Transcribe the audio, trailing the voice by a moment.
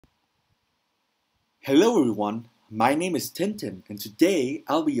Hello everyone, my name is Tintin and today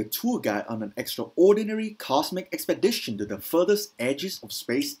I'll be your tour guide on an extraordinary cosmic expedition to the furthest edges of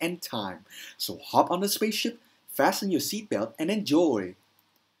space and time. So hop on the spaceship, fasten your seatbelt and enjoy!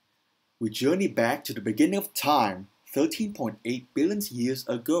 We journey back to the beginning of time, 13.8 billion years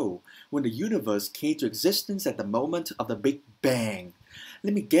ago, when the universe came to existence at the moment of the Big Bang.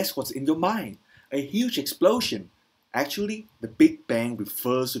 Let me guess what's in your mind. A huge explosion. Actually, the Big Bang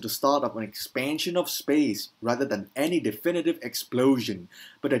refers to the start of an expansion of space rather than any definitive explosion,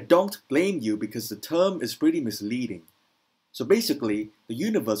 but I don't blame you because the term is pretty misleading. So basically, the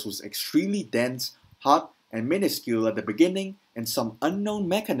universe was extremely dense, hot, and minuscule at the beginning, and some unknown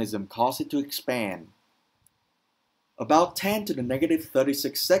mechanism caused it to expand. About 10 to the negative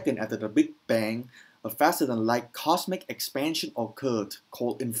 36 seconds after the Big Bang, a faster-than-light cosmic expansion occurred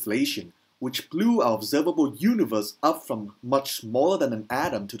called inflation, which blew our observable universe up from much smaller than an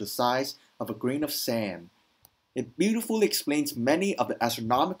atom to the size of a grain of sand. It beautifully explains many of the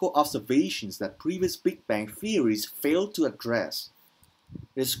astronomical observations that previous Big Bang theories failed to address.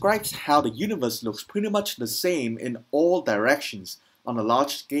 It describes how the universe looks pretty much the same in all directions on a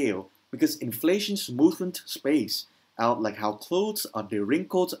large scale because inflation smoothed space out like how clothes are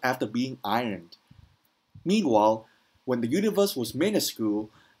de-wrinkled after being ironed. Meanwhile, when the universe was minuscule,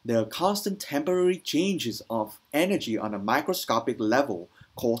 there are constant temporary changes of energy on a microscopic level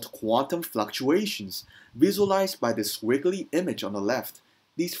called quantum fluctuations, visualized by the squiggly image on the left.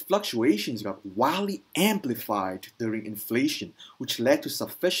 These fluctuations got wildly amplified during inflation, which led to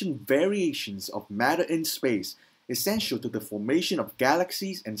sufficient variations of matter in space, essential to the formation of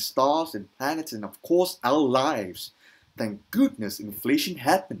galaxies and stars and planets and of course our lives. Thank goodness inflation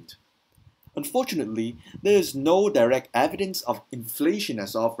happened. Unfortunately, there is no direct evidence of inflation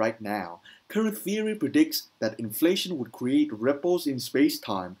as of right now. Current theory predicts that inflation would create ripples in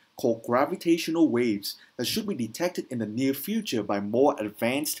space-time called gravitational waves that should be detected in the near future by more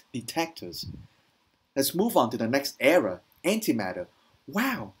advanced detectors. Let's move on to the next era, antimatter.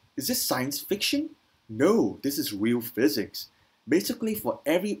 Wow, is this science fiction? No, this is real physics. Basically, for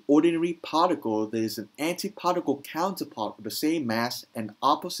every ordinary particle, there is an antiparticle counterpart with the same mass and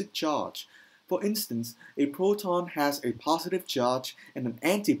opposite charge. For instance, a proton has a positive charge and an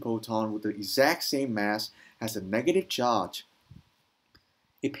antiproton with the exact same mass has a negative charge.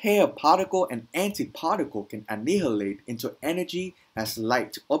 A pair of particle and antiparticle can annihilate into energy as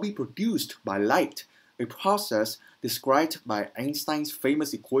light or be produced by light, a process described by Einstein's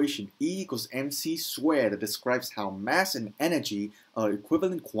famous equation E equals mc squared that describes how mass and energy are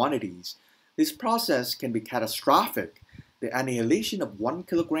equivalent quantities. This process can be catastrophic. The annihilation of 1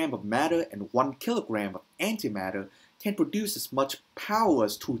 kilogram of matter and 1 kilogram of antimatter can produce as much power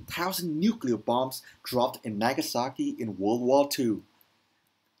as 2,000 nuclear bombs dropped in Nagasaki in World War II.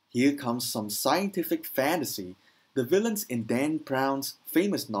 Here comes some scientific fantasy. The villains in Dan Brown's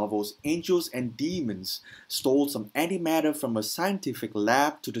famous novels Angels and Demons stole some antimatter from a scientific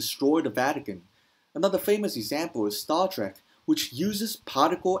lab to destroy the Vatican. Another famous example is Star Trek, which uses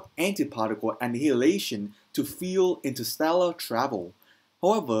particle-antiparticle annihilation to fuel interstellar travel.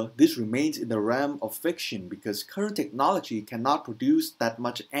 However, this remains in the realm of fiction because current technology cannot produce that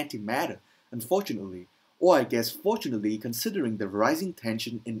much antimatter, unfortunately, or I guess fortunately considering the rising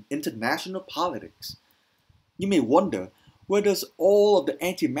tension in international politics. You may wonder, where does all of the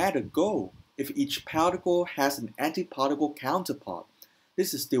antimatter go if each particle has an antiparticle counterpart?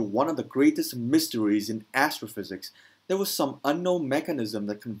 This is still one of the greatest mysteries in astrophysics. There was some unknown mechanism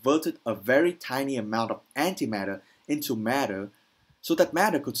that converted a very tiny amount of antimatter into matter so that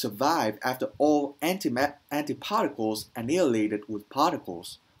matter could survive after all antiparticles annihilated with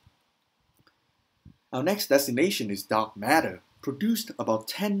particles. Our next destination is dark matter, produced about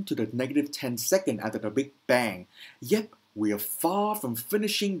 10 to the negative 10 seconds after the Big Bang. Yep, we are far from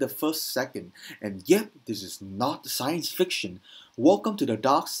finishing the first second, and yep, this is not science fiction. Welcome to the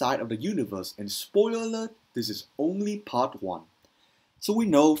dark side of the universe, and spoiler alert, this is only part 1. So we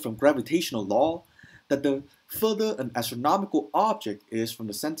know from gravitational law that the further an astronomical object is from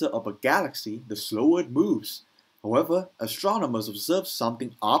the center of a galaxy, the slower it moves. However, astronomers observe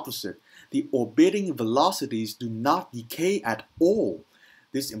something opposite. The orbiting velocities do not decay at all.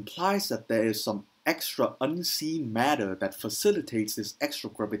 This implies that there is some extra unseen matter that facilitates this extra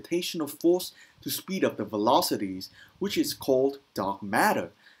gravitational force to speed up the velocities, which is called dark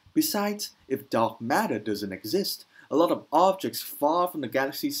matter. Besides, if dark matter doesn't exist, a lot of objects far from the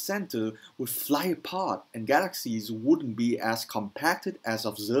galaxy's center would fly apart and galaxies wouldn't be as compacted as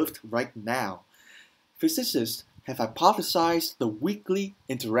observed right now. Physicists have hypothesized the weakly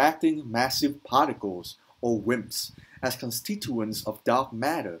interacting massive particles, or WIMPs, as constituents of dark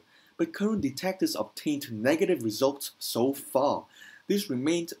matter, but current detectors obtained negative results so far. This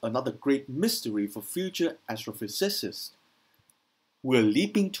remains another great mystery for future astrophysicists. We're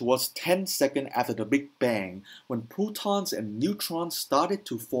leaping towards 10 seconds after the Big Bang, when protons and neutrons started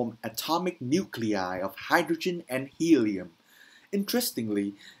to form atomic nuclei of hydrogen and helium.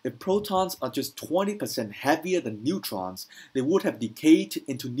 Interestingly, if protons are just 20% heavier than neutrons, they would have decayed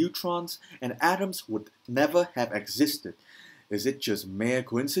into neutrons and atoms would never have existed. Is it just mere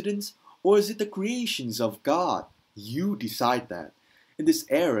coincidence, or is it the creations of God? You decide that. In this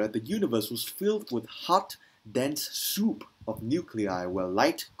era, the universe was filled with hot, dense soup of nuclei where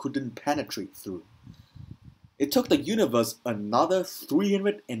light couldn't penetrate through. It took the universe another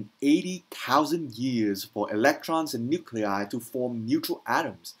 380,000 years for electrons and nuclei to form neutral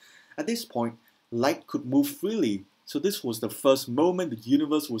atoms. At this point, light could move freely, so this was the first moment the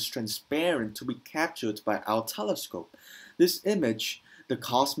universe was transparent to be captured by our telescope. This image, the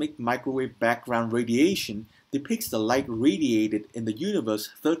cosmic microwave background radiation, depicts the light radiated in the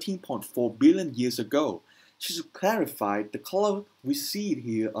universe 13.4 billion years ago. Just to clarify, the color we see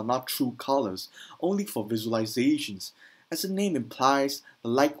here are not true colors, only for visualizations. As the name implies, the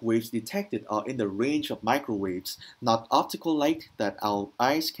light waves detected are in the range of microwaves, not optical light that our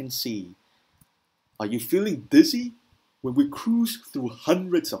eyes can see. Are you feeling dizzy? When we cruise through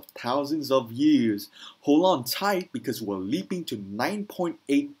hundreds of thousands of years, hold on tight because we're leaping to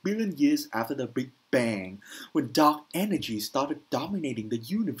 9.8 billion years after the Big Bang, when dark energy started dominating the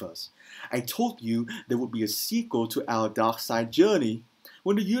universe. I told you there would be a sequel to our dark side journey.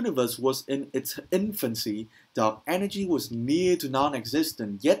 When the universe was in its infancy, dark energy was near to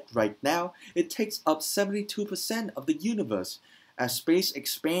non-existent, yet right now it takes up 72% of the universe. As space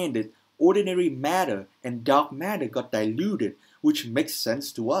expanded, ordinary matter and dark matter got diluted, which makes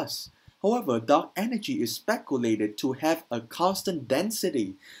sense to us. However, dark energy is speculated to have a constant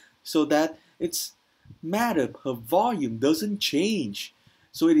density, so that its matter per volume doesn't change,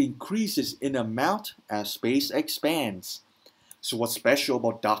 so it increases in amount as space expands. So what's special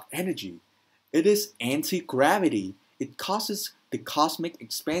about dark energy? It is anti-gravity. It causes the cosmic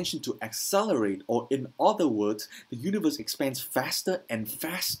expansion to accelerate, or in other words, the universe expands faster and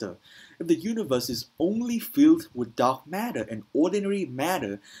faster. If the universe is only filled with dark matter and ordinary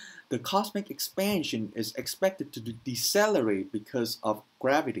matter, the cosmic expansion is expected to decelerate because of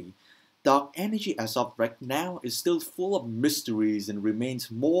gravity. Dark energy as of right now is still full of mysteries and remains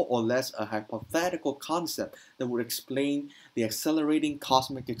more or less a hypothetical concept that would explain the accelerating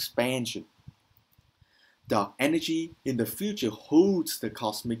cosmic expansion. Dark energy in the future holds the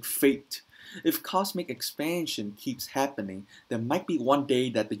cosmic fate. If cosmic expansion keeps happening, there might be one day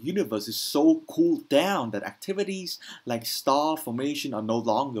that the universe is so cooled down that activities like star formation are no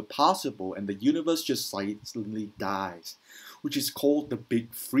longer possible and the universe just silently dies, which is called the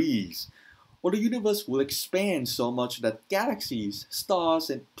Big Freeze. Or the universe will expand so much that galaxies, stars,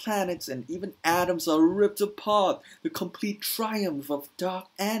 and planets and even atoms are ripped apart, the complete triumph of dark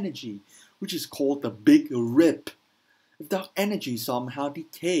energy, which is called the Big Rip. If dark energy somehow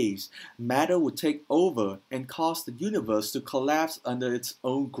decays, matter would take over and cause the universe to collapse under its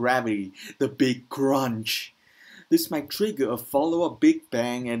own gravity, the Big Crunch. This might trigger a follow-up Big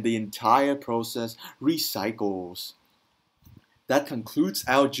Bang and the entire process recycles. That concludes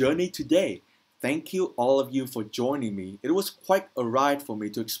our journey today. Thank you all of you for joining me. It was quite a ride for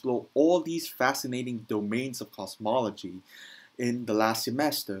me to explore all these fascinating domains of cosmology in the last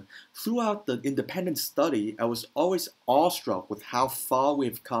semester. Throughout the independent study, I was always awestruck with how far we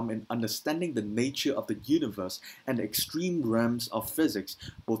have come in understanding the nature of the universe and the extreme realms of physics,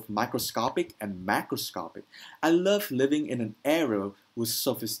 both microscopic and macroscopic. I love living in an era with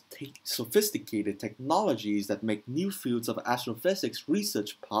sophisticated technologies that make new fields of astrophysics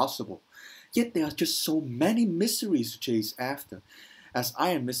research possible. Yet there are just so many mysteries to chase after. As I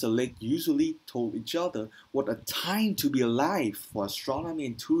and Mr. Lake usually told each other, what a time to be alive for astronomy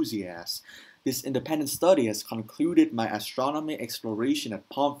enthusiasts. This independent study has concluded my astronomy exploration at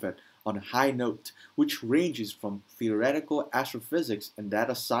Pomfret on a high note, which ranges from theoretical astrophysics and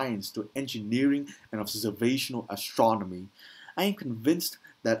data science to engineering and observational astronomy. I am convinced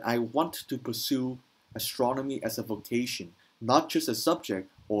that I want to pursue astronomy as a vocation, not just a subject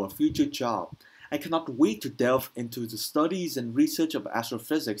or a future job. I cannot wait to delve into the studies and research of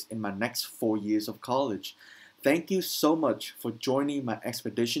astrophysics in my next 4 years of college. Thank you so much for joining my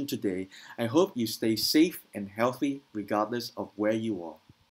expedition today. I hope you stay safe and healthy regardless of where you are.